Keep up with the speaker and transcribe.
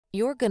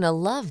You're gonna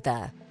love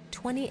the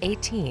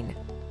 2018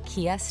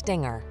 Kia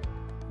Stinger.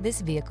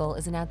 This vehicle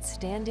is an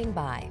outstanding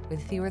buy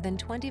with fewer than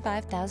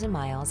 25,000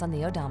 miles on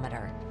the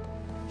odometer.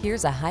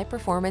 Here's a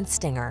high-performance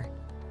Stinger,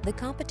 the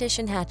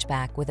competition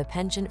hatchback with a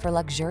penchant for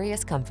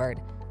luxurious comfort,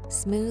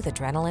 smooth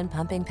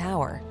adrenaline-pumping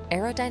power,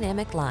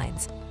 aerodynamic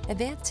lines,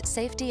 advanced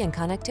safety and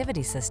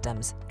connectivity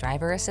systems,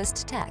 driver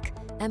assist tech,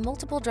 and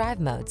multiple drive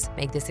modes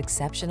make this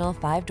exceptional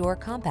 5-door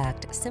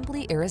compact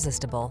simply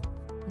irresistible.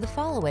 The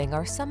following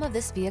are some of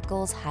this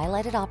vehicle's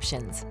highlighted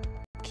options: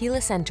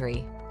 keyless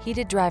entry,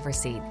 heated driver's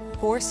seat,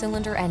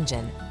 4-cylinder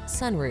engine,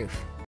 sunroof,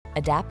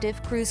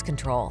 adaptive cruise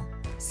control,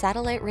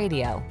 satellite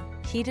radio,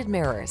 heated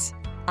mirrors,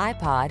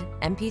 iPod,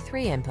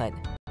 MP3 input,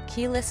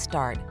 keyless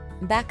start,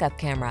 backup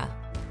camera.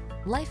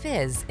 Life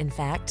is, in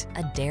fact,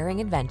 a daring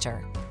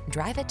adventure.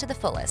 Drive it to the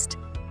fullest.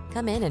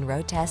 Come in and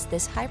road test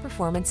this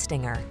high-performance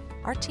Stinger.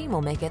 Our team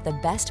will make it the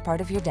best part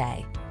of your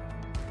day.